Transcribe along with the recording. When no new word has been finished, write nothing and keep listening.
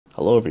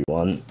Hello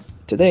everyone.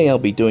 Today I'll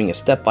be doing a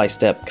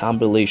step-by-step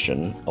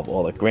compilation of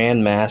all the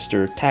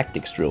Grandmaster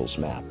Tactics Drills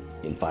map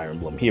in Fire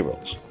Emblem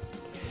Heroes.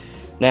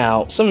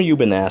 Now, some of you have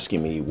been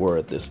asking me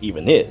where this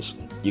even is.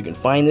 You can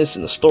find this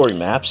in the story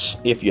maps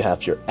if you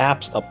have your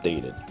apps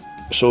updated.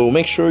 So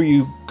make sure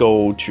you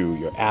go to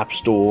your App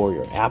Store,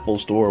 your Apple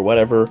Store, or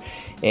whatever,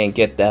 and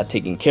get that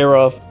taken care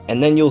of,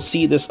 and then you'll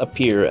see this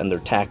appear under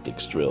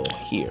Tactics Drill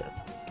here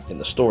in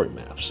the story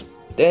maps.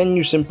 Then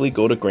you simply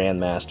go to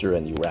Grandmaster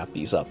and you wrap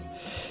these up.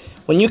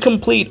 When you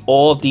complete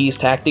all of these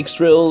tactics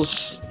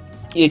drills,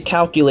 it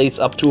calculates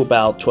up to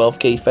about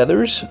 12k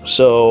feathers,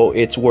 so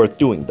it's worth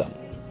doing them.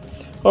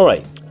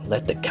 Alright,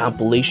 let the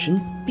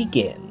compilation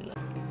begin.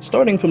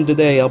 Starting from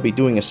today, I'll be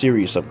doing a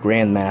series of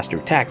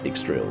Grandmaster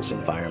Tactics Drills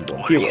in Fire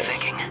Emblem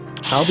Heroes.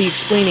 I'll be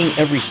explaining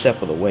every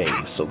step of the way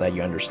so that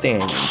you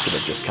understand instead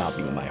of just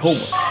copying my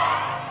homework.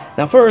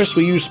 Now first,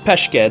 we use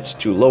Peshkets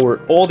to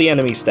lower all the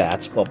enemy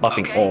stats while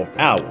buffing all of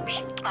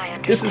ours.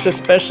 This is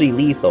especially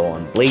lethal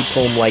on Blade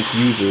Tome-like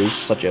users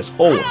such as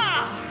Owen,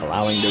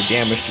 allowing their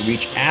damage to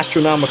reach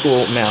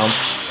astronomical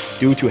amounts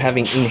due to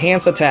having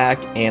enhanced attack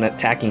and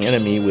attacking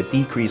enemy with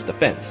decreased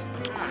defense.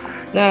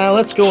 Now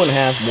let's go and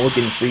have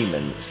Morgan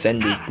Freeman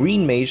send his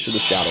green mage to the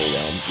Shadow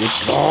Realm with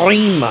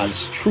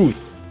Grima's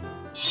Truth.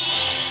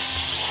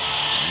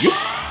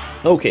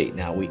 Yup. Okay,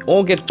 now we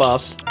all get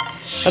buffs.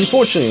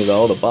 Unfortunately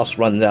though, the buffs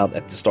runs out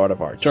at the start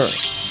of our turn.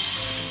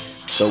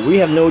 So we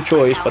have no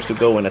choice but to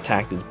go and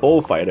attack this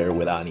bullfighter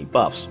without any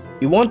buffs.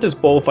 We want this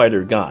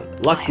bullfighter gone.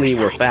 Luckily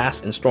we're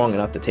fast and strong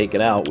enough to take it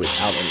out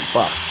without any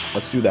buffs.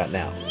 Let's do that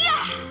now.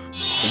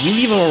 If we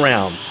leave him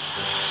around,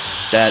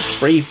 that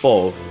brave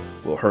bull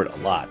will hurt a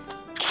lot.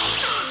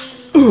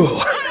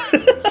 Ooh.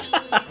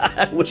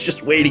 I was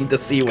just waiting to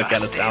see what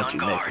kind of sound she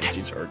makes when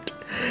she's hurt.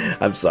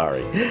 I'm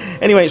sorry.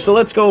 Anyway, so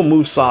let's go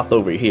move Soth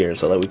over here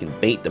so that we can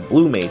bait the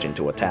blue mage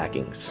into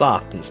attacking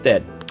Soth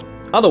instead.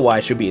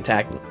 Otherwise, she'll be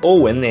attacking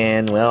Owen,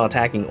 and, well,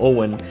 attacking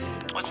Owen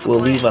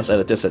will leave us at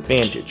a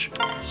disadvantage.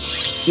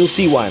 You'll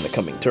see why in the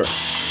coming turn.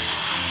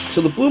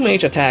 So the blue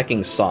mage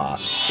attacking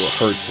Soth will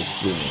hurt this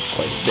blue mage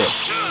quite a bit.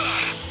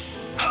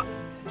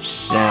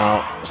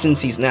 Now, since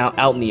he's now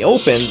out in the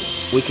open,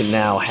 we can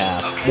now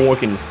have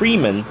Morgan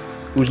Freeman,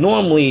 who's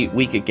normally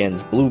weak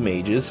against blue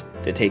mages,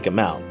 to take him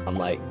out,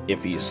 unlike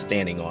if he's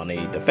standing on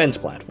a defense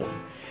platform.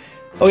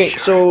 Okay,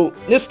 so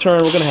this turn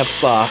we're going to have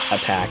Soth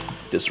attack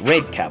this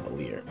red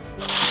cavalier.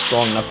 He's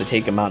strong enough to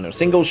take him out in a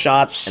single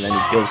shot, and then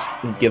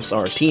he gives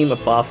our team a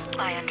buff.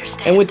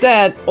 And with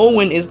that,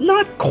 Owen is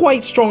not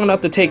quite strong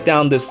enough to take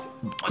down this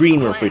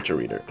green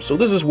refrigerator. So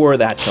this is where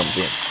that comes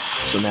in.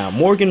 So now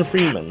Morgan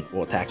Freeman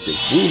will attack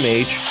this blue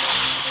mage,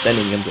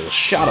 sending him to the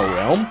Shadow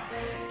Realm,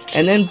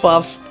 and then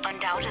buffs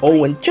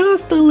Owen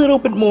just a little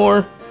bit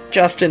more,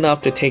 just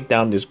enough to take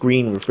down this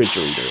green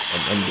refrigerator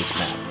and end this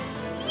map.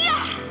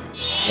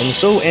 And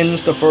so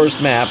ends the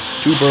first map,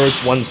 2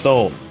 birds, 1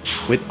 stone,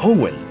 with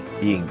Owen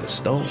being the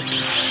stone.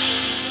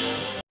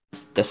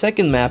 The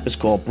second map is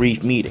called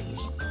Brief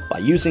Meetings. By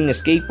using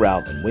Escape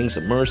Route and Wings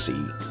of Mercy,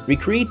 we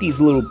create these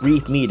little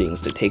brief meetings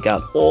to take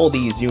out all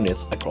these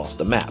units across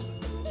the map.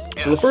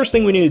 So the first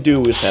thing we need to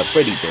do is have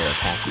Freddy Bear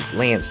attack his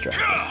Lance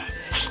Dragon.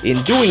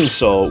 In doing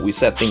so, we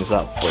set things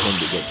up for him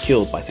to get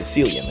killed by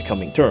Cecilia in the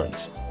coming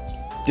turns.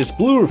 This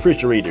blue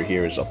refrigerator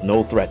here is of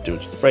no threat to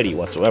Freddy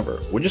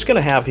whatsoever. We're just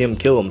gonna have him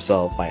kill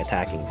himself by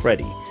attacking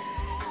Freddy.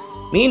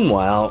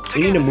 Meanwhile,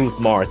 we need to move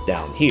Marth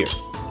down here.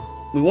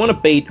 We want to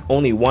bait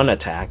only one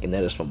attack, and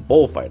that is from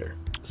Bullfighter.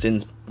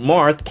 Since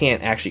Marth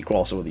can't actually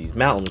cross over these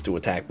mountains to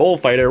attack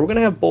Bullfighter, we're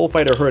gonna have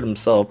Bullfighter hurt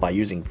himself by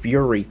using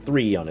Fury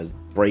 3 on his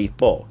Brave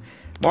Bow.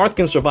 Marth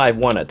can survive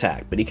one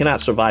attack, but he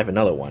cannot survive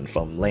another one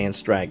from Lance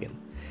Dragon.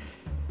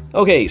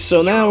 Okay,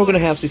 so now we're gonna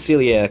have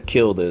Cecilia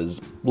kill this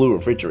blue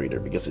refrigerator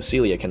because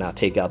Cecilia cannot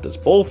take out this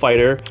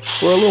bullfighter.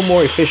 We're a little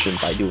more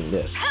efficient by doing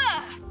this.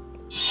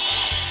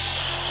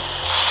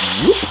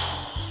 Whoop.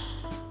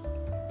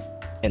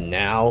 And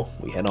now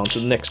we head on to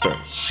the next turn.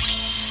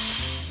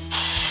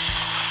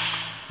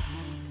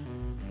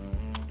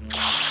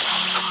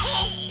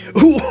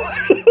 Ooh.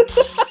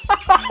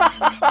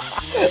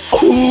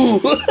 Ooh.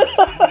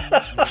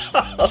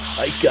 Oh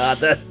my god,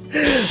 that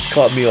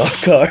caught me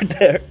off guard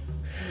there.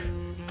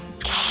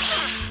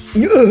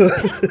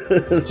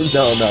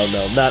 No,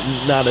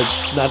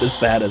 not as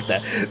bad as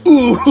that.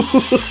 Ooh.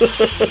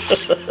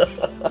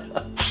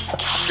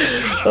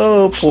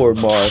 Oh, poor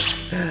Marth.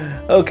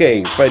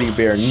 Okay, Freddy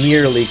Bear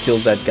nearly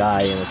kills that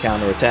guy in a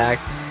counterattack,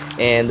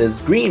 and this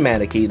green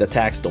mannequin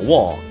attacks the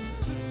wall,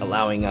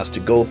 allowing us to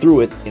go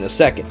through it in a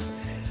second.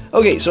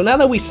 Okay, so now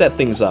that we set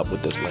things up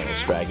with this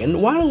Lance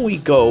Dragon, why don't we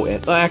go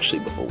and...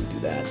 actually, before we do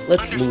that,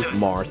 let's move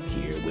Marth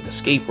here with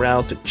Escape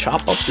Route to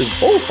chop up this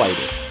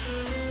bullfighter.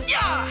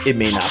 It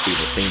may not be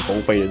the same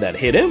bullfighter that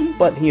hit him,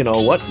 but you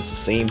know what? It's the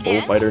same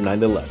bullfighter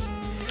nonetheless.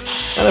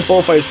 Now that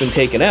bullfighter's been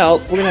taken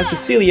out, we're gonna have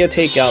Cecilia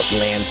take out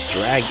Lance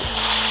Dragon.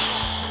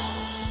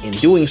 In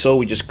doing so,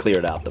 we just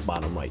cleared out the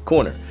bottom right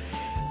corner.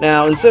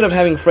 Now, instead of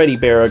having Freddy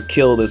Bear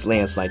kill this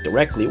Lance Knight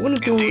directly, we're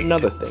going to do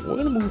another thing. We're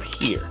going to move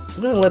here.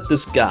 We're going to let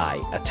this guy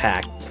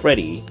attack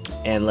Freddy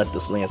and let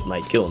this Lance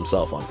Knight kill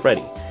himself on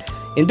Freddy.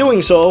 In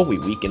doing so, we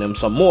weaken him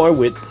some more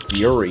with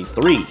Fury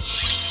 3.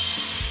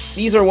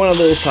 These are one of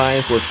those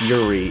times where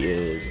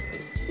Fury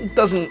it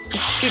doesn't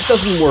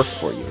work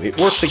for you. It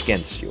works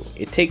against you.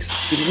 It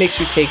makes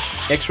you take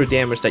extra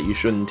damage that you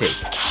shouldn't take.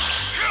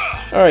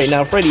 Alright,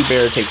 now Freddy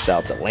Bear takes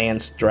out the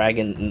Lance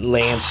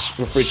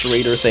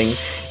refrigerator thing,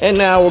 and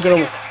now we're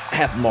gonna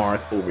have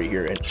Marth over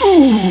here and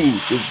ooh,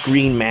 this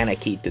green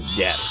mannequin to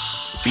death.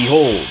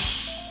 Behold.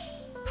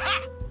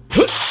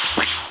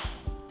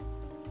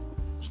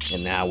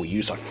 And now we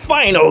use our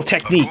final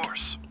technique.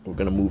 We're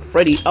gonna move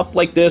Freddy up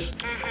like this,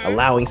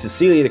 allowing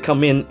Cecilia to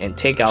come in and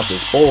take out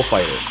this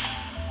bullfighter.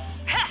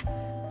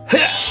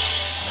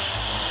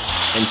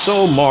 And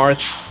so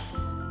Marth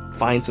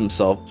finds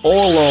himself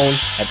all alone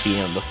at the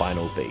end of the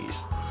final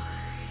phase.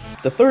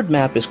 The third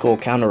map is called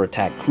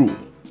Counterattack Crew,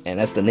 and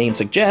as the name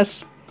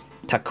suggests,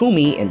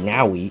 Takumi and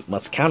Naui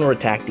must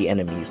counterattack the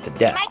enemies to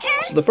death.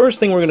 So the first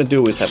thing we're going to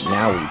do is have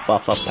Naui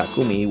buff up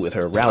Takumi with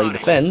her rally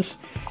defense,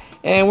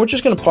 and we're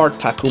just going to park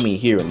Takumi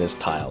here in this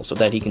tile so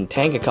that he can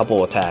tank a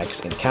couple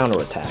attacks and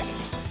counterattack.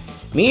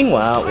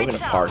 Meanwhile, we're going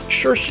to park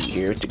Shirshi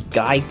here to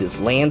guide this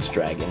Lance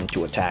Dragon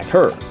to attack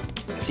her.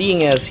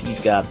 Seeing as he's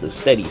got the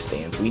steady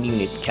stance, we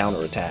need to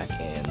counterattack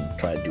and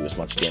try to do as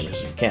much damage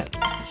as we can.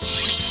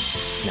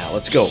 Now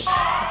let's go.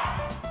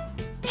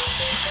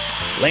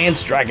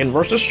 Lance Dragon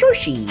versus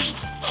Shirshi.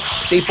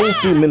 They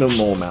both do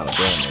minimal amount of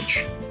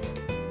damage.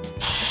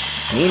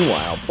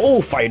 Meanwhile,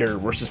 Bullfighter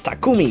versus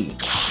Takumi.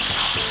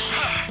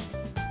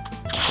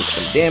 Took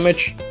some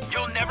damage.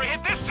 You'll never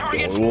hit this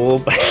target. Oh,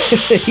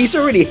 he's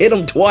already hit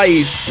him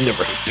twice.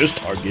 Never hit this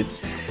target.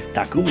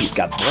 Takumi's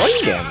got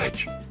brain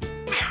damage.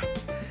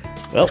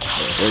 Well,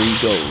 there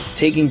he goes,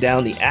 taking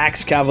down the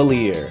Axe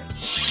Cavalier.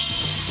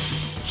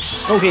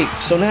 Okay,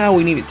 so now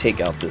we need to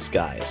take out this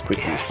guy as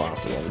quickly as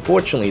possible.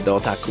 Unfortunately, though,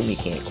 Takumi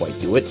can't quite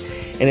do it,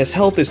 and his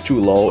health is too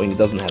low and he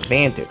doesn't have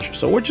Vantage,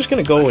 so we're just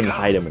going to go and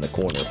hide him in a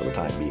corner for the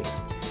time being.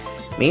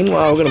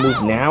 Meanwhile, we're going to move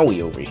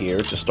Naui over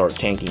here to start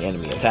tanking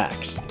enemy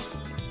attacks.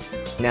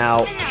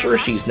 Now,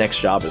 Shirshi's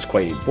next job is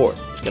quite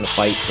important. He's going to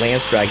fight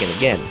Lance Dragon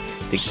again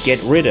to get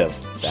rid of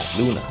that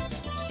Luna.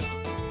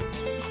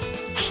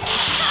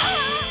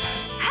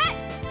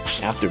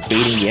 After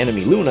baiting the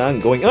enemy Luna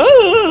and going,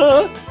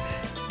 ah!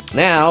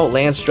 Now,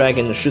 Lance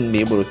Dragon shouldn't be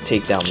able to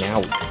take down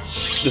Naui.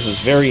 This is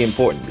very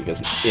important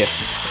because if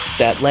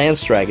that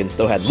Lance Dragon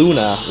still had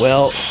Luna,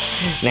 well,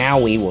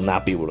 Naui will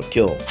not be able to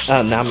kill.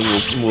 Naui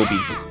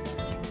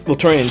will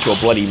turn into a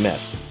bloody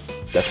mess.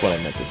 That's what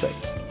I meant to say.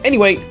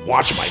 Anyway,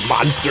 watch my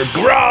monster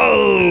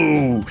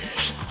grow!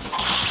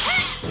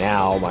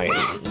 Now, my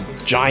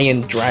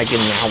giant dragon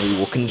Naui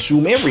will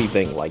consume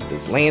everything, like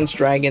this Lance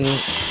Dragon,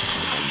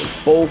 the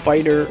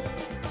Bullfighter,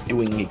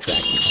 doing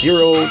exactly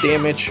 0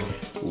 damage.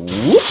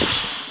 Whoop!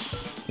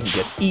 He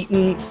gets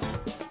eaten.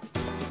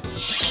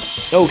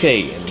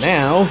 Okay, and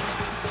now,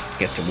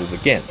 get to move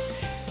again.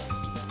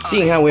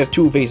 Seeing how we have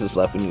 2 phases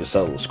left, we need to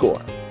settle the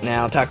score.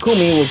 Now,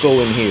 Takumi will go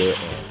in here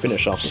and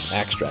finish off this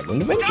Axe Dragon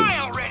with Vengeance. Die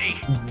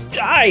already!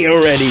 Die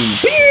already!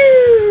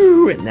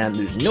 Pew! And now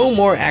there's no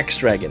more Axe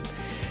Dragon.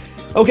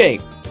 Okay,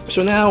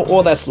 so now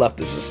all that's left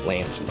is this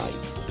Lance Knight.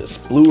 This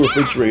blue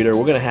refrigerator,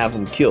 we're going to have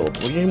him killed.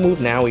 We're going to move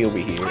Naui over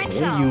here, and we're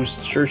going to use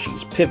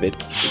Shirshi's pivot to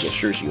get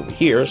Shirshi over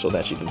here so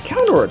that she can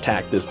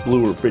counterattack this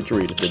blue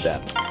refrigerator to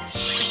death.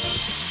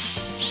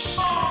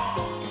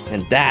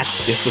 And that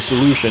is the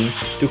solution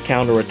to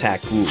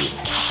counterattack rule.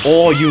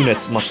 All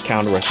units must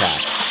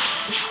counterattack.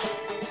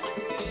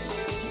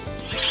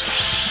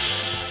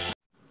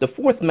 The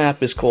fourth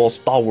map is called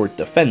Stalwart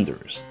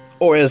Defenders,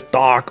 or as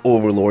Dark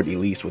Overlord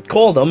Elise would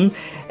call them,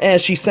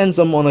 as she sends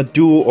them on a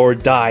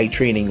do-or-die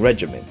training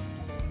regimen.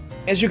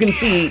 As you can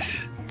see,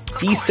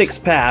 these 6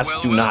 paths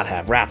do not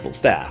have Raffle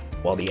Staff,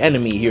 while the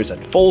enemy here is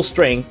at full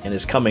strength and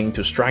is coming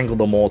to strangle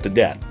them all to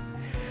death.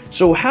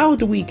 So how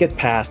do we get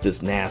past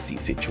this nasty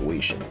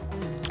situation?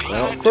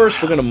 Well,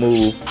 first we're going to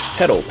move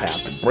Petal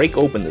Path to break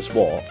open this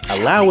wall,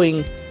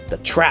 allowing the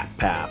Trap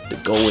Path to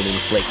go and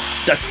inflict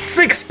the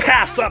 6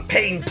 Paths of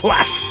Pain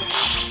Plus!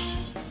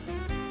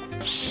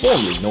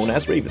 Formerly known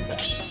as Raven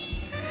Path.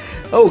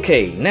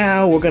 Okay,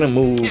 now we're gonna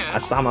move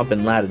Osama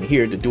Bin Laden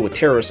here to do a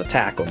terrorist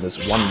attack on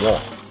this one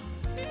wall,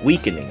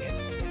 weakening it.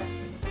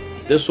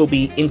 This will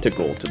be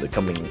integral to the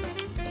coming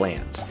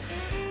plans.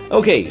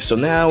 Okay, so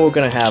now we're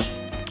gonna have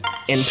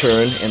end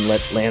turn and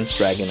let Lance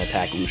Dragon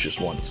attack Lucius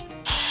once.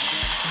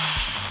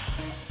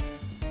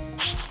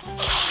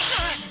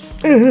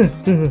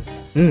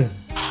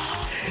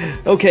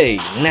 Okay,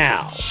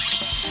 now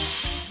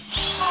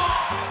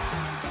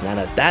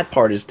that that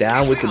part is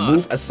down, we can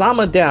move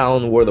Osama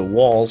down where the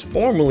walls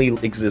formerly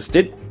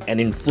existed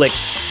and inflict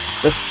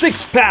the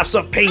 6 Paths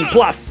of Pain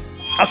Plus!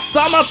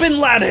 Osama Bin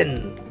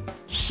Laden!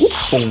 Whoop,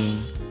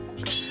 boom.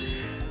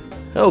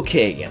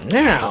 Okay, and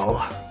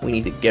now we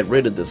need to get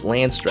rid of this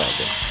Lance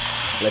Dragon.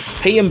 Let's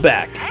pay him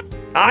back.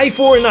 Eye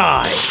for an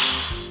eye!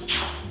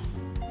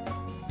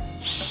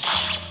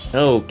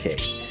 Okay.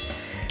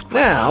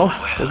 Now,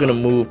 we're gonna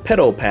move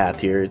Petal Path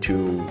here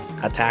to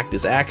attack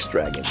this Axe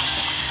Dragon.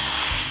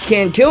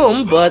 Can't kill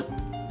him, but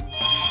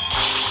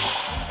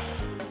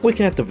we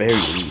can at the very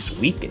least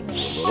weaken you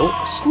a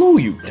little, slow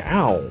you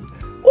down.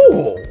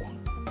 Oh!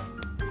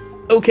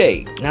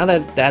 Okay, now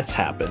that that's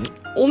happened,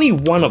 only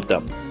one of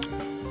them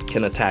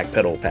can attack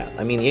Petal Path.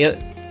 I mean,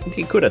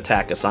 he could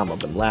attack Osama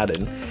bin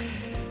Laden,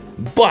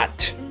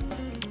 but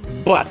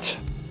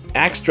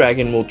Axe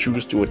Dragon will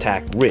choose to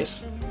attack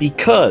Riss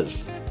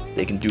because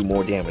they can do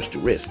more damage to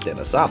Riss than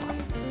Osama.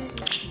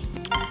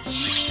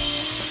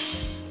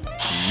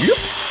 Yep.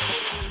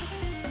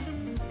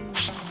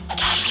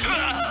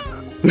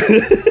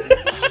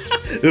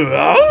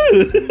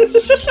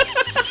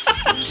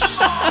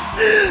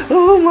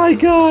 Oh my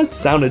god,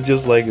 sounded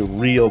just like a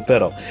real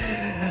petal.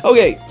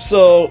 Okay,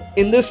 so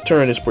in this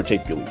turn is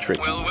particularly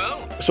tricky.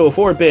 So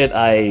for a bit,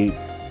 I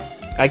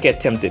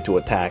get tempted to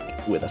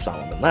attack with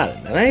Osama bin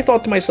Laden, and I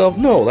thought to myself,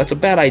 no, that's a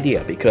bad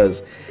idea,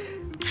 because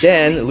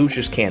then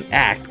Lucius can't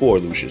act or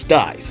Lucius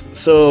dies.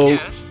 So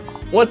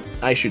what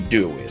I should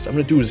do is, I'm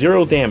going to do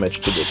 0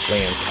 damage to this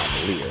Lance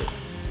Cavalier.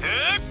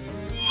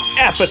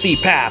 Apathy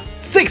Path,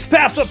 6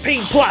 Paths of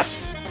Pain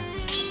Plus!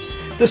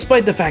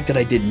 Despite the fact that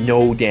I did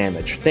no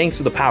damage, thanks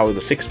to the power of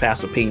the 6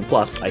 Paths of Pain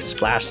Plus, I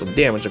splashed some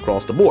damage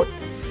across the board.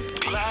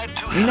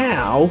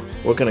 Now,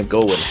 we're gonna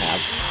go and have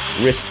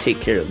Riss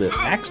take care of this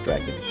Axe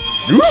Dragon.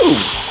 Ooh!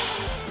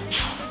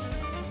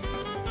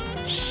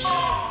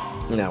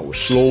 Now we'll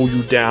slow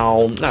you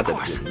down, not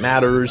that it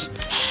matters,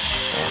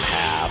 and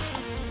have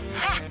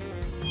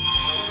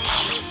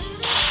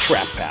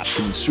Trap Path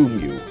consume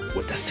you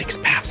with the 6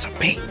 Paths of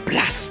Pain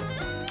Plus.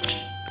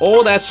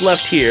 All that's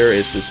left here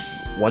is this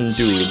one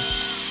dude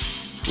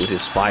with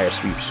his Fire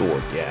Sweep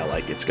sword. Yeah,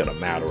 like it's gonna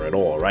matter at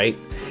all, right?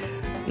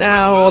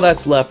 Now all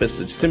that's left is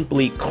to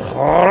simply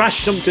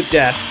crush him to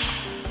death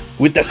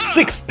with the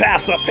 6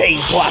 Paths of Pain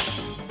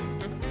Plus.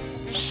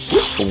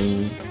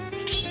 Boom.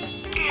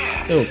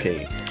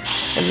 Okay,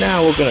 and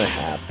now we're gonna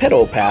have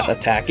Petal Path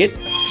attack it,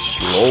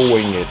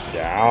 slowing it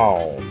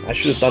down. I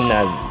should have done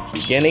that in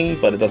the beginning,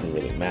 but it doesn't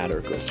really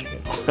matter because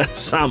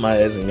Sama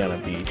isn't gonna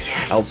be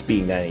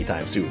outspeeding that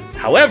anytime soon.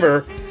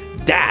 However,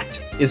 that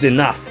is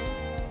enough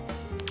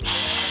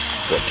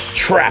for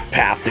Trap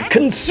Path to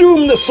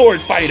consume the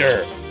Sword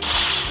Fighter.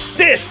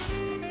 This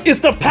is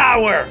the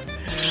power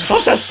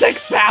of the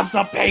 6 Paths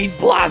of Pain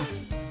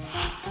Plus.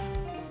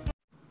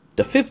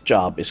 The 5th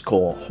job is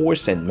called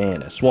Horse and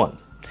Man as one.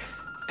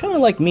 Kinda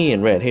like me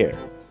and red hair.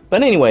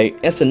 But anyway,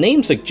 as the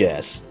name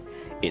suggests,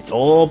 it's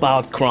all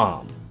about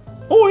Crom.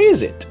 Or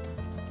is it?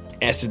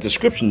 As the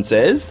description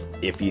says,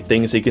 if he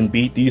thinks he can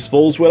beat these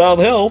foes without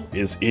help,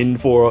 is in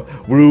for a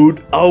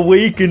rude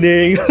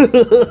awakening.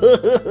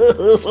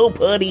 So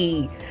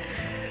putty.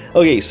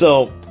 Okay,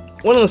 so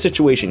one of the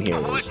situation here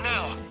is,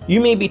 you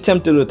may be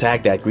tempted to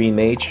attack that green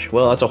mage.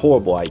 Well, that's a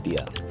horrible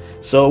idea.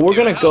 So we're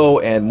gonna go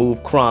and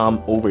move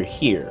Crom over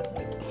here.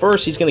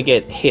 First, he's gonna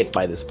get hit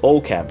by this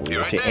Bow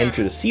Cavalier to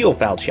enter the Seal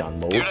Falchion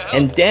mode,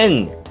 and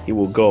then he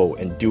will go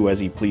and do as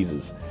he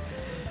pleases.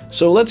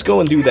 So let's go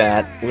and do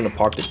that. We're gonna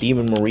park the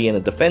Demon Maria in a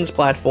defense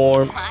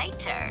platform,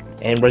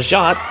 and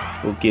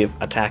Rajat will give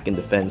attack and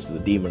defense to the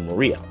Demon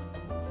Maria.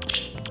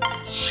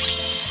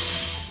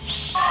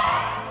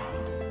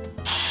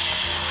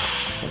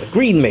 And the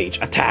Green Mage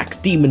attacks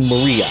Demon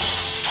Maria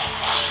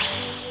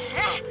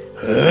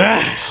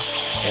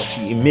as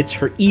she emits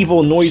her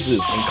evil noises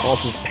and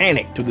causes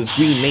panic to this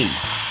Green Mage.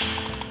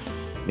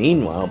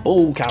 Meanwhile,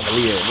 Bow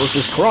Cavalier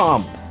versus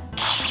Crom.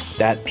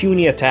 That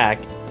puny attack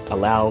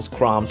allows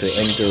Crom to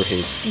enter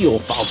his Seal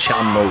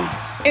Falchion mode,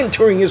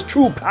 entering his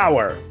true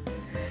power.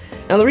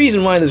 Now the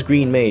reason why this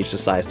Green Mage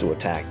decides to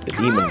attack the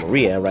Demon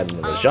Maria rather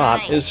than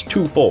Rajat is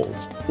twofold.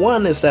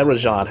 One is that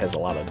Rajat has a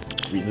lot of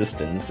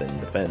resistance and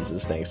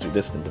defenses thanks to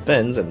distant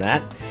defense and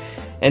that.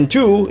 And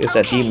two is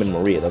that Demon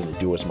Maria doesn't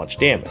do as much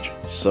damage.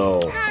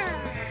 So,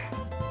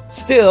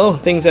 still,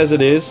 things as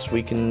it is,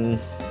 we can...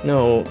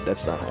 No,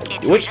 that's not how we do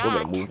it. We're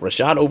gonna move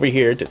Rajat over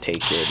here to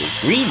take care of this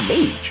Green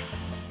Mage.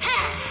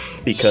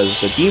 Because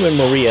the Demon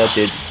Maria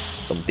did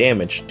some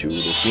damage to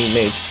this Green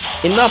Mage,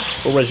 enough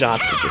for Rajat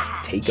to just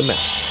take him out.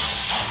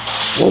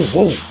 Whoa,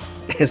 whoa!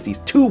 As these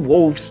 2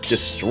 wolves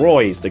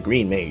destroys the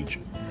Green Mage.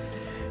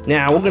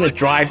 Now we're gonna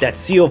drive that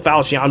Seal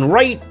Falchion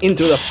right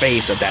into the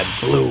face of that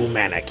blue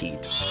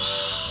Manakite.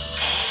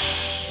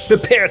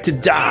 Prepare to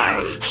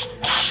die!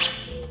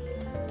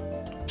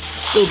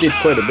 Still did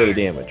quite a bit of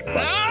damage,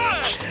 but...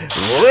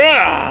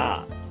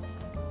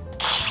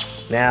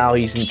 Now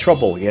he's in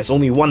trouble. He has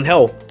only 1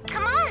 health.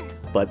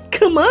 But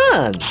come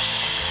on!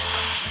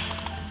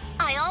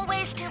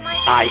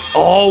 I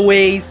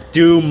always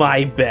do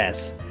my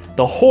best.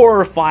 The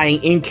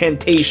horrifying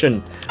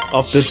incantation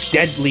of the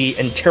deadly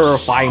and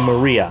terrifying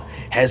Maria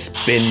has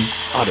been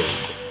uttered.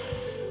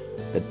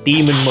 The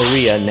Demon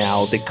Maria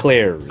now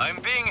declares, I'm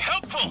being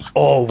helpful.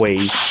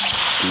 Always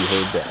do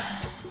her best.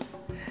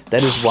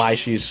 That is why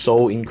she's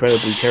so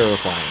incredibly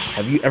terrifying.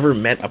 Have you ever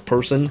met a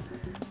person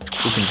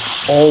who can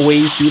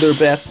always do their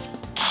best?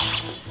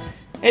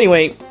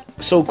 Anyway,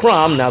 So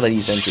Crom, now that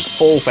he's entered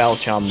full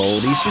Falchion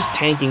mode, he's just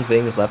tanking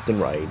things left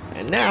and right.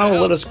 And now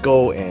let us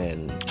go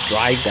and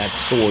drive that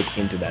sword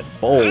into that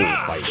bow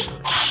fighter.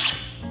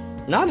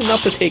 Not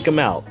enough to take him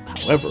out,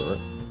 however.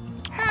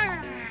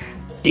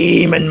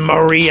 Demon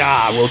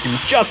Maria will do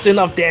just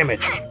enough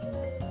damage.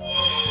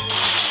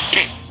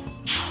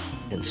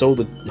 And so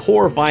the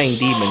horrifying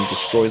demon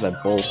destroys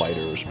that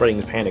bullfighter,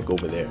 spreading panic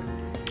over there.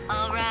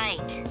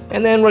 Alright.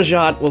 And then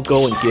Rajat will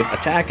go and give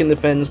attack and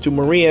defense to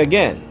Maria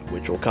again,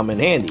 which will come in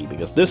handy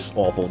because this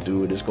awful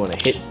dude is going to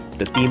hit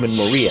the demon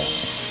Maria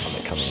on the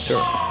coming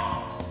turn.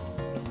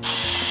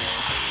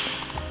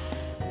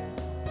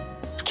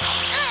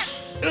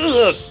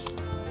 Ugh.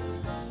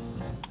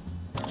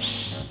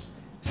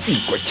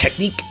 Secret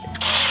technique.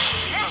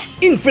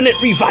 Infinite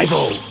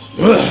revival.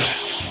 Ugh.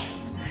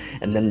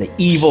 And then the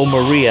evil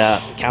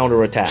Maria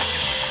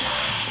counterattacks.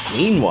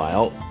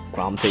 Meanwhile,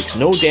 Crom takes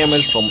no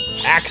damage from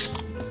Axe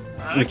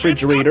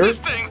Refrigerator.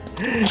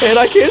 And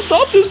I can't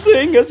stop this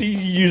thing as he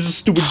uses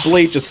stupid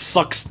blade, just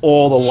sucks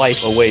all the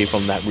life away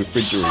from that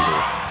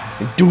refrigerator,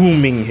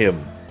 dooming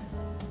him.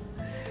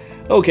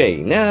 Okay,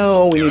 now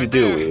all we need to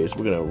do is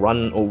we're gonna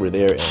run over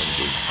there and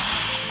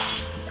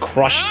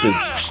crush the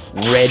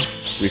red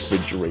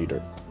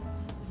refrigerator.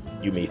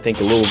 You may think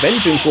a little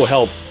vengeance will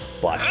help,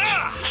 but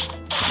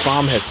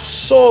Crom has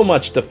so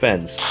much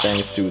defense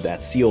thanks to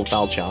that sealed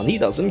Falchion, he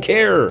doesn't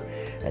care.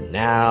 And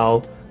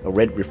now a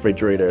red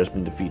refrigerator has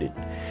been defeated.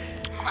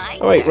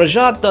 Alright,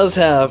 Rajat does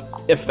have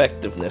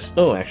effectiveness.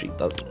 Oh, actually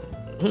doesn't.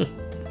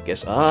 I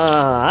guess,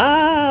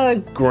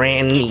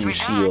 Granny's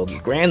shield,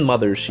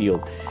 grandmother's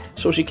shield.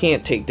 So she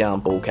can't take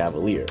down Bow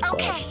Cavalier.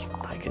 But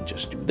I can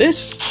just do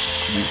this.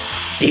 Use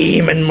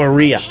Demon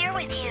Maria. Here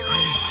with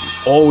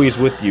you. Always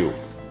with you.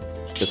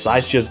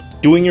 Besides just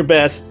doing your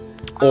best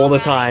all the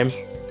time,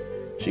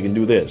 she can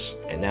do this.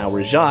 And now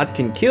Rajat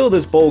can kill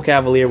this Bow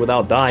Cavalier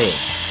without dying.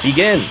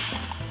 Begin.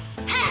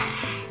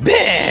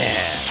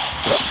 Bam!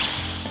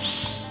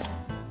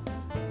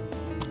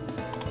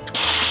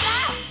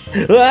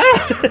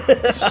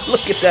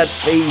 Look at that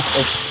face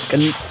of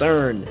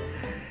concern.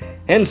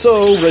 And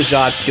so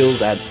Rajat kills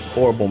that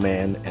horrible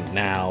man, and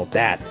now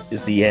that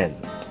is the end.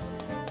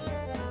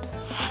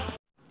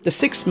 The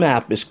sixth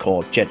map is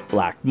called Jet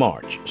Black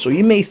March, so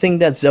you may think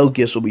that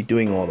Zelgius will be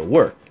doing all the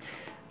work.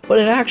 But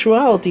in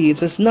actuality,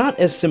 it's not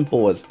as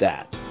simple as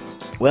that.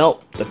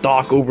 Well, the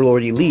Dark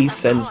Overlord Elise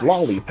sends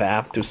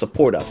Lollipop to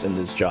support us in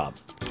this job.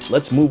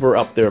 Let's move her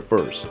up there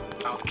first.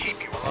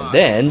 And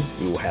then,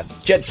 we will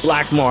have Jet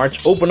Black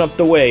March open up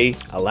the way,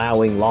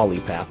 allowing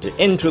Lollipop to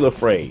enter the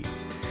fray.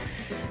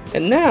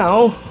 And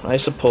now, I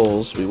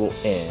suppose we will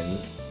end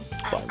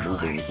by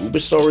moving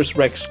Ubisaurus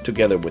Rex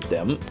together with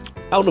them,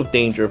 out of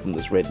danger from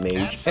this red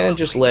mage, and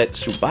just let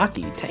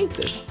Tsubaki tank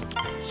this.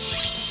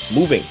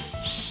 Moving.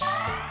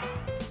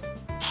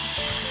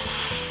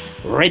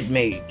 Red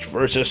Mage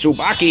versus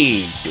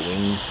Tsubaki,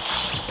 doing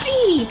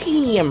a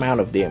teeny amount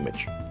of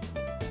damage.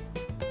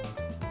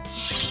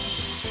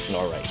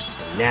 Alright,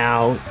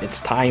 now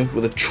it's time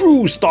for the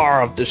true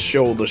star of the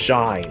show to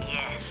shine.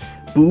 Yes.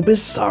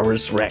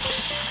 Bulbasaurus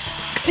Rex.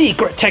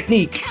 Secret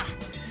technique!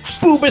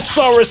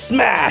 Bulbasaurus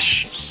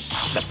Smash!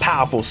 The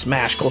powerful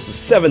smash causes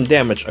 7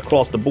 damage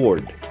across the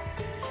board.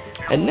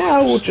 And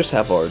now we'll just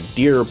have our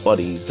dear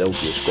buddy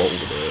Zelgius go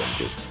over there and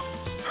just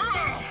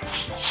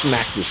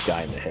smack this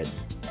guy in the head.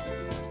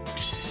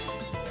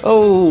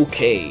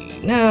 Okay,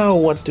 now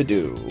what to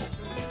do?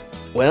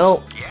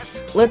 Well,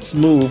 let's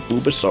move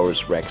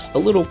Bulbasaurus Rex a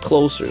little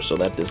closer so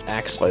that this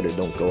axe fighter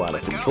don't go out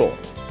of control.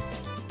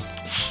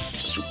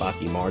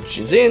 Tsubaki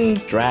marches in,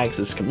 drags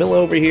his Camilla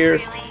over here,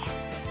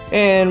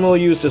 and we'll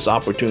use this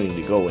opportunity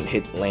to go and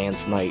hit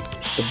Lance Knight,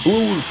 the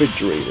blue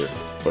refrigerator,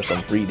 for some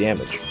free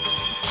damage.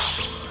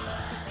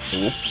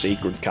 Whoop,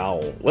 Sacred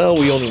Cowl. Well,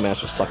 we only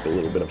managed to suck a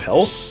little bit of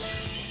health.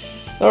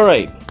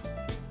 Alright,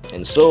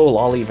 and so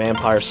Lolly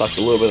Vampire sucked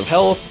a little bit of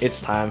health, it's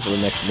time for the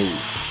next move.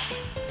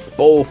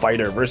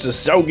 Bullfighter versus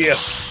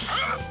Zelgius.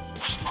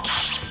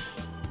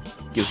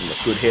 Gives him a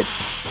good hit.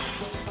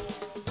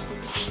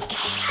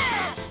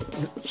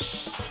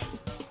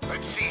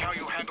 Let's see how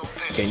you handle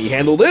this. Can he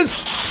handle this?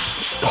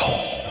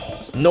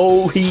 Oh,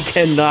 no, he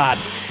cannot.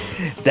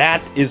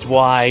 That is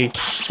why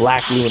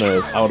Black Luna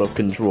is out of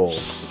control.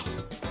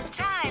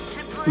 Time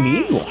to play.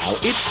 Meanwhile,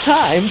 it's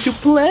time to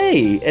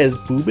play as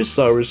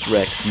Bulbasaurus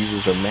Rex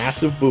uses her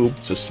massive boob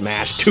to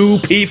smash 2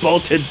 people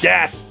to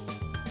death.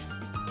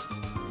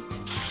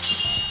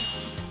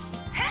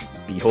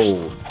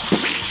 Behold.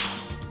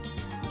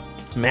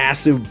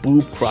 Massive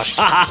boob crush.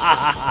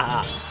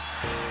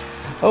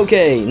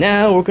 Okay,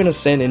 now we're gonna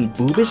send in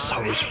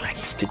Bulbasaurus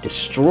Rex to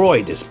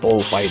destroy this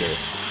bullfighter,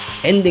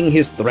 ending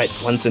his threat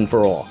once and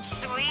for all.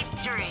 Sweet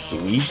dreams.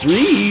 Sweet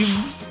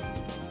dreams!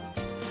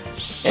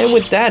 And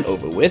with that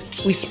over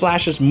with, we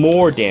splashes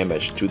more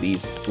damage to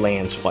these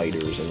Lance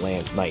Fighters and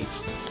Lance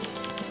Knights.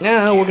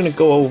 Now we're gonna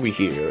go over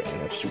here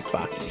and have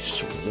Tsubaki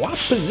swap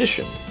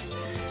position,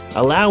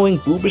 allowing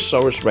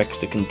Bulbasaurus Rex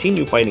to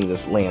continue fighting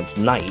this Lance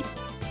Knight,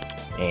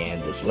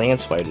 and this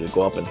Lance Fighter to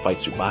go up and fight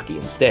Tsubaki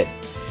instead.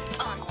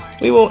 Onward.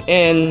 We will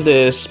end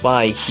this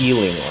by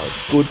healing our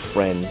good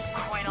friend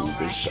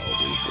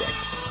Bulbasaur's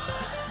Rex,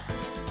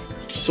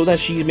 so that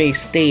she may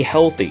stay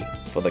healthy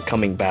for the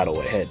coming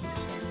battle ahead.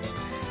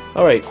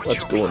 Alright,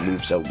 let's go and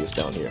move Zelgius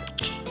down here.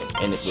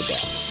 End it with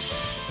that.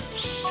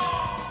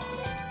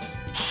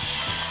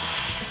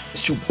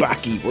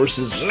 Tsubaki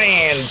versus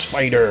Lance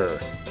Fighter.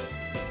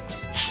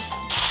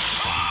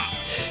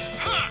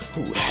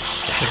 Ooh, that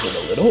hurt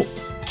a little.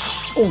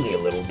 Only a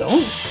little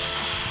though.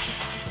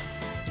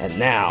 And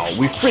now,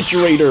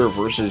 Refrigerator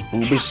versus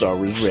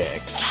Bulbasaur's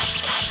Rex.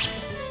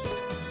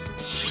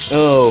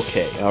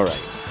 Okay,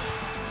 alright.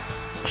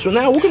 So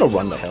now we're gonna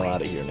run the hell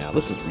out of here now.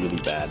 This is really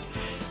bad.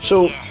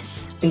 So,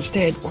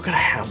 instead, we're gonna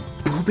have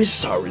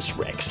Bulbasaur's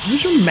Rex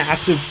use her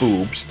massive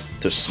boobs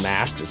to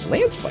smash this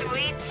Lance Fighter.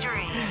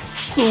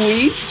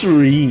 Sweet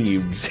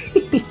dreams.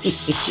 Sweet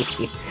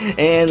dreams.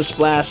 And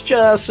splash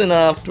just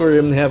enough for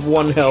him to have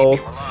 1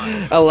 health,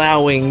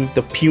 allowing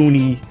the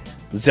puny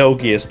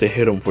Zelgius to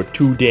hit him for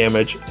 2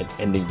 damage and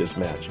ending this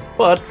match.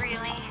 But,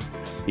 Really?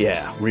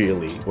 yeah,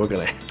 really, we're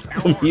gonna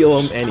heal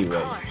him anyway.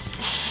 Of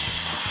course.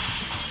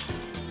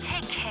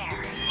 Take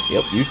care.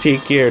 Yep, you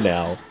take care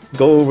now.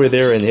 Go over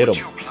there and hit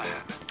him.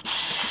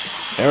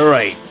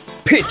 Alright,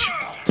 Pitch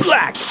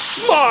Black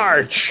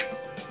March!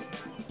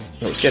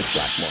 No, Jet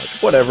Black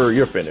March. Whatever,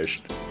 you're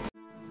finished.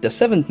 The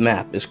 7th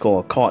map is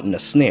called Caught in a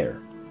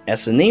Snare.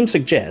 As the name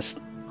suggests,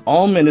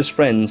 Alm and his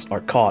friends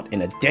are caught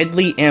in a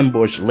deadly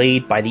ambush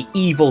laid by the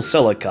evil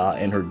Celica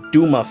and her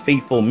Duma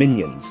faithful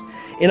minions,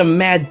 in a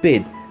mad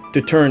bid to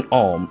turn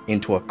Alm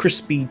into a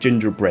crispy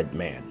gingerbread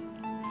man.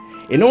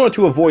 In order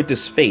to avoid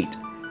this fate,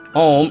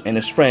 Alm and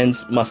his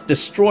friends must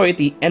destroy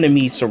the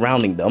enemies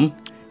surrounding them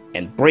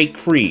and break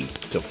free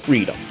to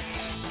freedom.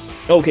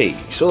 Okay,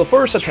 so the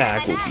first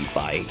attack will be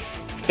by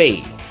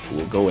Feng, who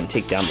will go and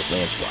take down this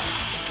Lance Flyer.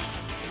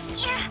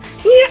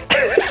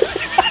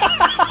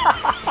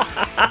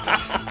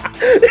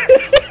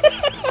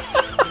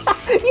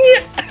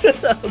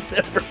 I'll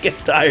never get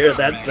tired of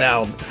that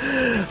sound.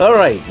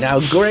 Alright, now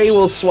Gray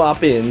will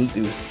swap in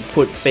to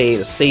put Fei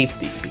to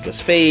safety, because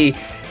Fei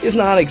is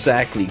not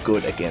exactly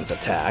good against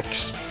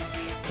attacks.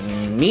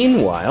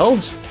 Meanwhile,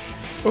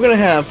 we're gonna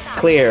have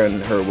Claire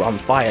and her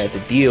Rumfire to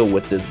deal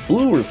with this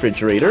blue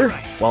refrigerator,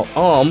 while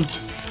Alm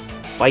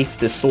fights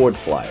this sword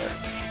flyer.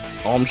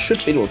 Alm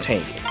should be able to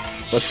tank it.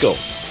 Let's go.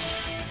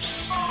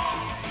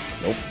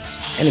 Nope.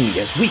 Enemy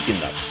has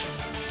weakened us.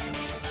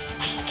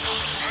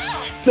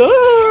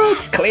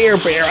 Ah, Claire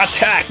Bear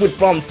attack with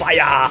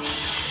Rumfire!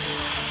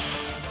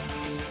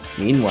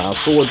 Meanwhile,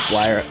 sword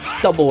flyer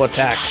double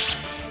attacks.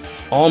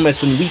 Alm has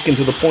been weakened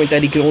to the point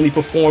that he can only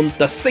perform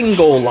the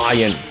single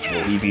lion.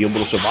 Will he be able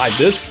to survive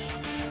this?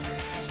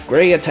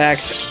 Gray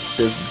attacks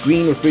this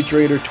green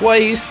refrigerator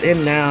twice,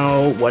 and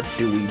now what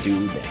do we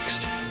do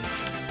next?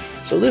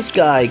 So this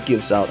guy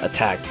gives out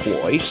attack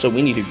ploy, so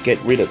we need to get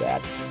rid of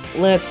that.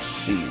 Let's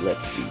see.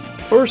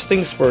 First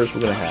things first,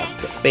 we're gonna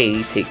have the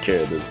Fei take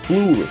care of this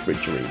blue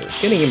refrigerator,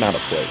 getting him out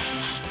of play.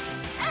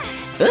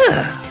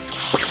 Ugh.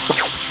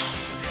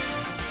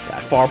 I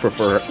far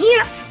prefer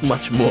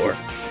much more.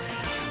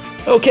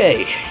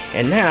 Okay,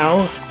 and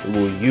now we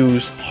will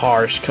use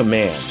Harsh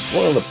Command,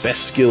 one of the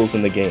best skills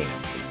in the game.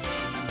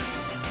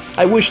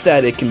 I wish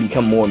that it can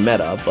become more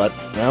meta, but,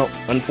 well,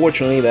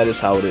 unfortunately that is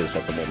how it is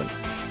at the moment.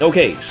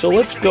 Okay, so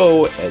let's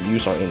go and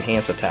use our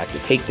enhanced attack to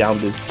take down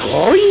this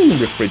green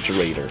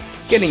refrigerator,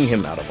 getting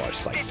him out of our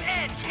sight.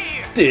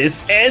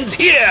 This ends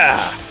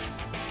here!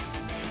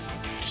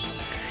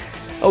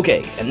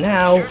 Okay, and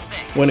now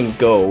we're gonna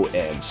go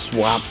and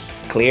swap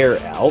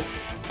Claire out,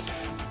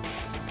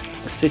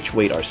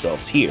 situate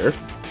ourselves here,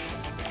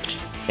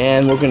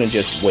 and we're gonna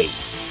just wait.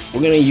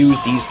 We're gonna use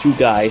these 2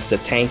 guys to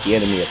tank the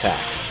enemy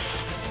attacks.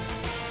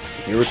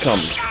 Here it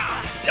comes.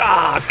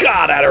 Ah,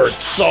 God, that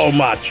hurts so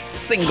much!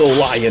 Single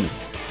lion.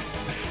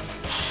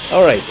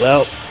 Alright,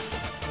 well.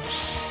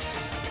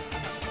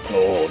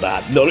 Oh,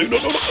 no.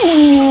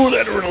 Ooh,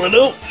 that hurt a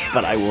little.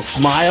 But I will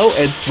smile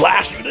and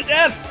slash you to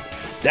death!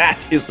 That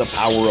is the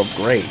power of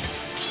Gray.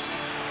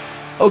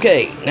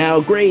 Okay, now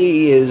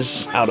Gray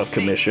is out of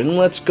commission.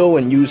 Let's go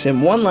and use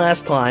him one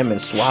last time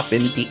and swap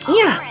in the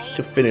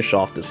to finish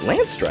off this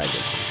Lance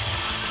Dragon.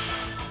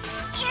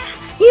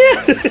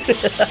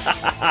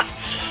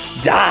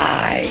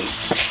 Die!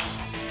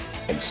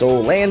 And so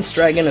Lance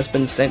Dragon has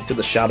been sent to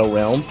the Shadow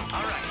Realm.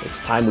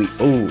 It's time we...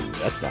 Oh,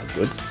 that's not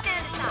good.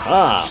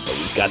 Ah, but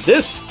we've got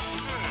this.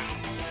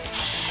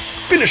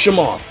 Finish him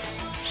off.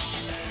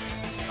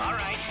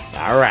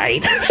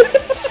 Alright.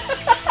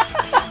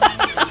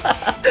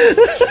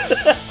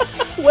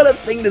 What a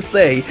thing to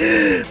say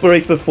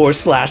right before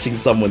slashing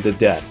someone to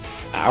death.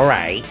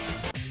 Alright.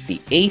 The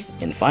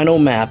 8th and final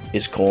map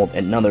is called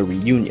Another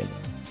Reunion.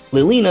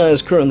 Lilina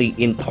is currently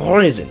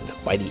imprisoned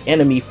by the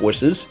enemy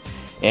forces,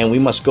 and we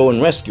must go and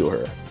rescue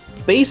her.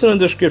 Based on the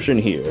description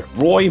here,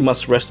 Roy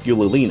must rescue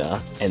Lilina,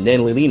 and then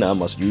Lilina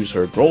must use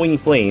her growing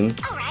flame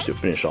to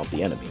finish off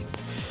the enemy.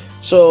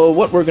 So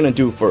what we're gonna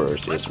do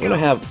first is we're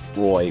gonna have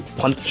Roy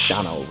punt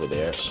Shanna over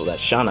there so that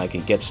Shanna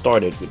can get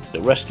started with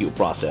the rescue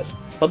process.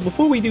 But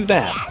before we do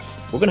that,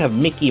 we're gonna have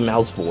Mickey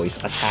Mouse Voice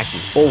attack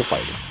this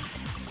bullfighter.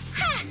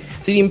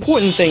 See, the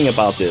important thing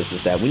about this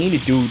is that we need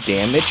to do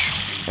damage,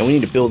 and we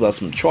need to build up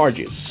some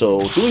charges.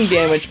 So doing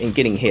damage and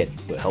getting hit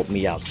will help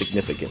me out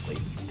significantly.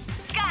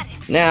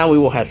 Now we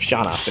will have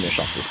Xian finish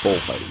off this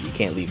bullfighter. You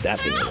can't leave that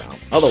thing around.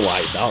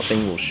 Otherwise, that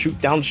thing will shoot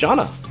down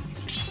Xian.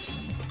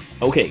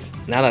 Okay,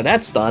 now that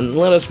that's done,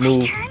 let us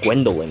move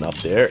Gwendolyn up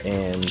there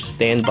and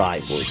stand by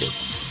for a bit.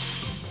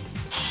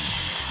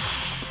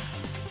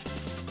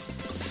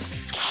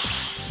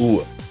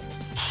 Ooh,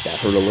 that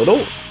hurt a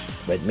little.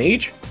 Red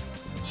Mage.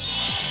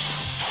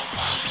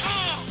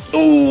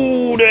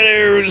 Ooh,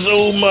 there's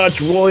so much.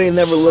 Roy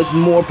never looked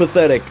more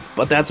pathetic,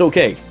 but that's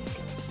okay.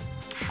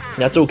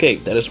 That's okay.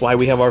 That is why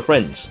we have our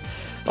friends.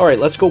 Alright,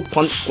 let's go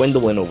punt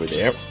Gwendolyn over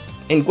there.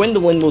 And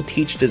Gwendolyn will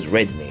teach this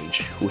Red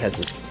Mage, who has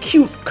this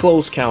cute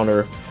close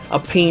counter, a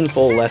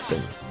painful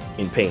lesson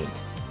in pain.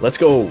 Let's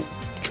go.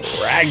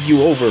 Drag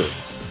you over.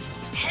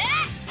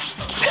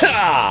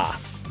 Ha!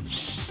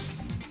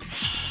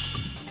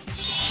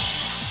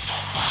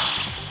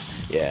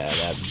 Yeah,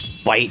 that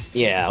bite.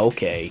 Yeah,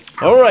 okay.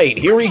 Alright,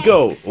 here we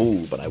go.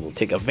 Ooh, but I will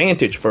take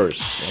advantage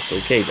first. That's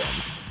okay then.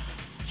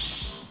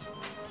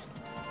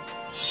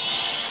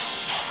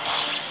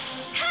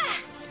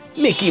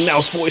 Mickey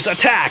Mouse Voice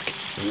attack!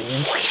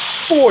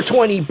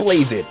 420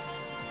 blaze it!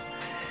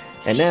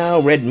 And now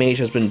Red Mage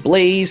has been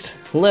blazed.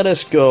 Let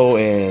us go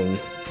and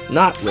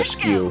not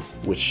rescue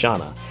with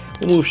Xian.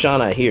 We'll move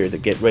Xian here to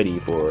get ready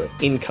for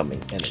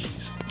incoming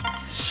enemies.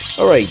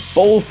 Alright,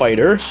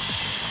 Bullfighter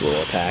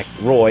will attack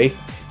Roy,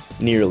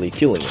 nearly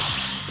killing him.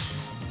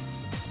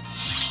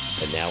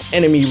 And now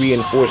enemy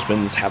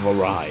reinforcements have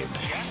arrived.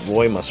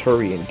 Roy must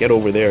hurry and get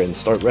over there and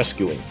start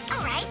rescuing.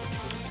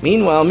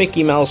 Meanwhile,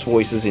 Mickey Mouse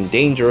Voice is in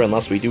danger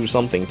unless we do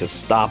something to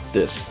stop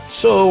this.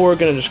 So we're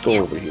gonna just go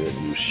over here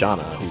and use Xian,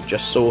 who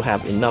just so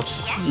have enough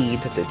speed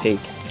to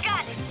take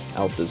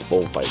out this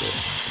bullfighter.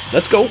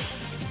 Let's go!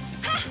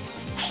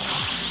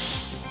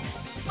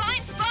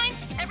 Fine,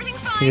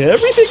 everything's fine. Yeah,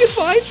 everything is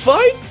fine.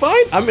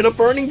 I'm in a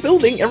burning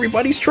building,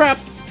 everybody's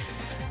trapped.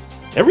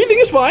 Everything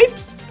is fine.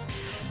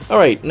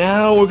 Alright,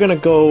 now we're gonna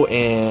go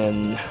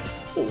and...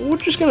 we're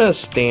just gonna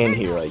stand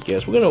here, I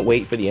guess. We're gonna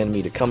wait for the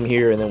enemy to come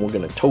here, and then we're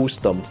gonna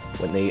toast them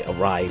when they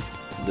arrive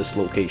at this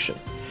location.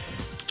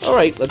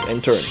 Alright, let's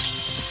end turn.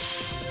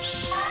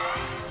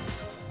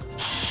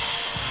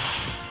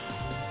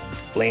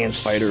 Lance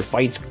Fighter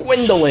fights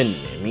Gwendolyn.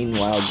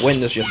 Meanwhile,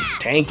 Gwen is just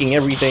tanking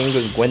everything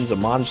because Gwen's a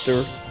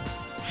monster.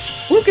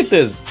 Look at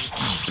this.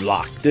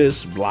 Block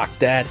this, block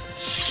that.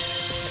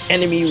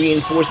 Enemy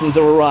reinforcements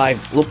have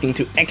arrived, looking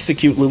to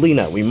execute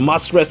Lilina. We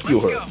must rescue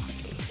her.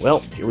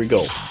 Well, here we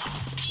go.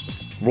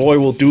 Roy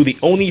will do the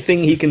only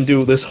thing he can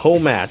do this whole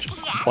match,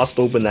 bust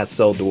open that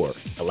cell door,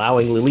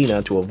 allowing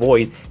Lilina to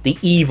avoid the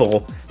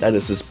evil that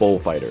is this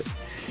bullfighter.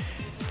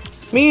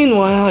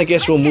 Meanwhile, I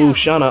guess we'll move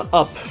Xian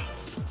up.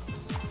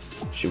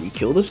 Should we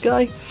kill this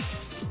guy?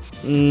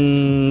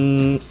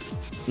 No.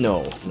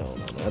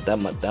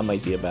 That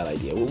might be a bad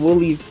idea. We'll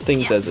leave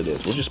things as it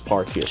is. We'll just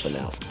park here for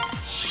now.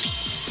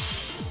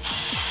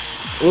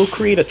 We'll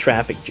create a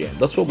traffic jam.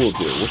 That's what we'll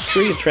do. We'll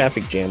create a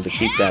traffic jam to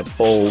keep that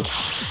bow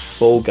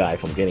guy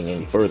from getting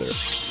any further.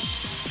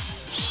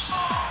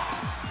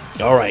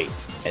 Alright,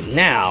 and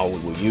now we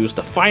will use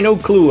the final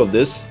clue of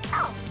this,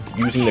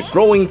 using the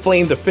growing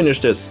flame to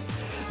finish this.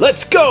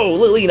 Let's go,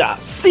 Lilina!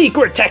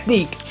 Secret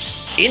technique!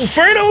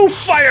 Inferno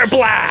Fire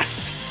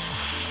Blast!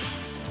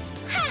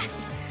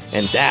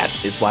 And that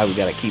is why we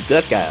gotta keep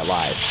that guy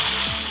alive.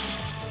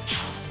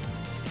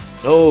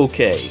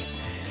 Okay.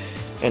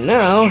 And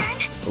now...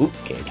 oop,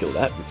 can't kill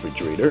that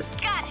refrigerator.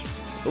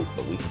 Oh,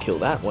 but we can kill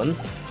that one.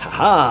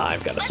 Haha,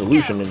 I've got a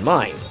solution in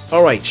mind.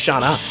 Alright,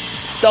 Xian,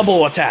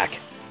 double attack.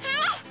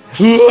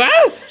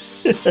 I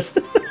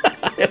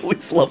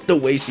always love the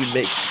way she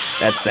makes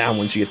that sound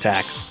when she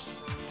attacks.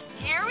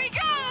 Here we go.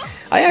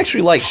 I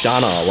actually like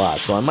Xian a lot,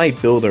 so I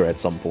might build her at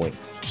some point.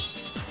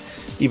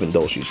 Even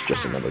though she's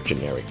just another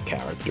generic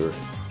character,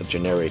 a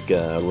generic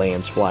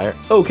Lance Flyer.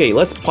 Okay,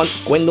 let's punt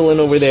Gwendolyn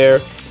over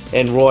there,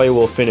 and Roy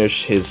will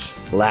finish his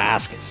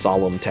last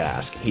solemn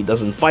task. He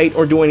doesn't fight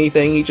or do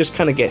anything, he just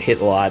kind of get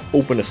hit a lot,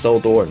 open a cell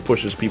door, and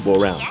pushes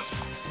people around.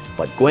 Yes.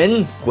 But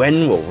Gwen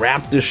will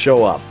wrap this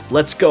show up.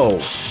 Let's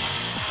go.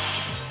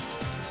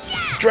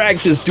 Yeah. Drag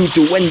this dude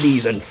to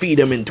Wendy's and feed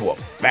him into a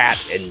fat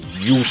and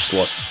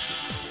useless.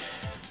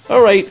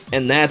 Alright,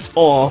 and that's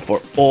all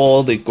for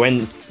all the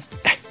Grandmaster.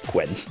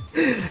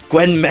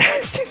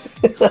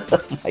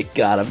 Oh my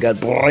god, I've got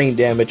brain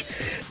damage.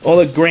 All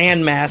the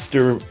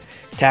Grandmaster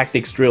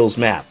Tactics Drills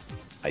map.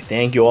 I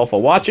thank you all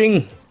for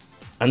watching.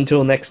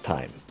 Until next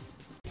time.